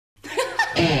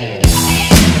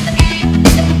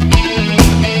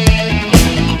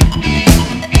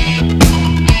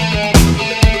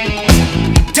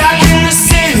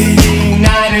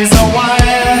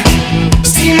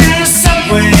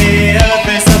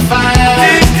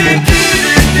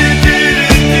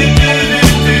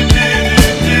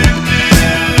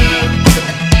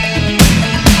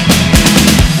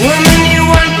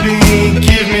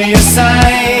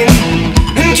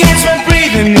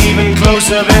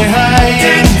Closer behind.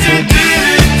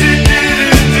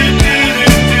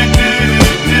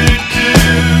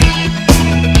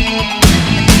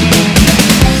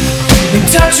 In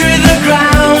touch with the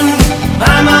ground,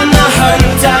 I'm on the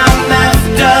hunt, I'm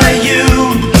after you.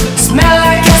 Smell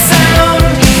like a sound,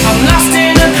 I'm lost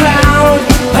in a crowd,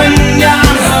 and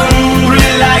I'm hungry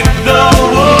like the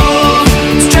wolf.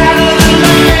 Straddle the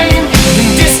line, in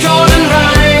discord and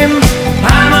rhyme,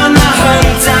 I'm on the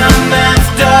hunt, I'm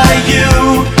after you.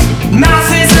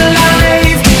 Mouth is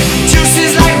alive, juice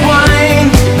is like wine,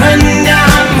 and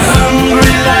I'm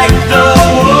hungry like the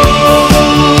wolf.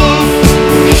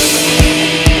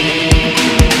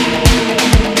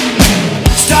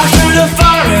 Stalk through the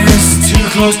forest, too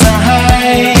close to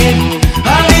hide.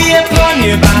 I'll be upon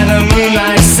you by the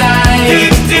moonlight side.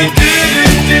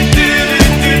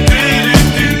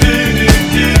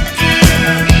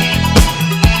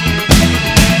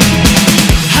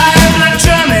 High blood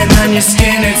drumming on your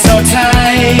skin, it's so tight.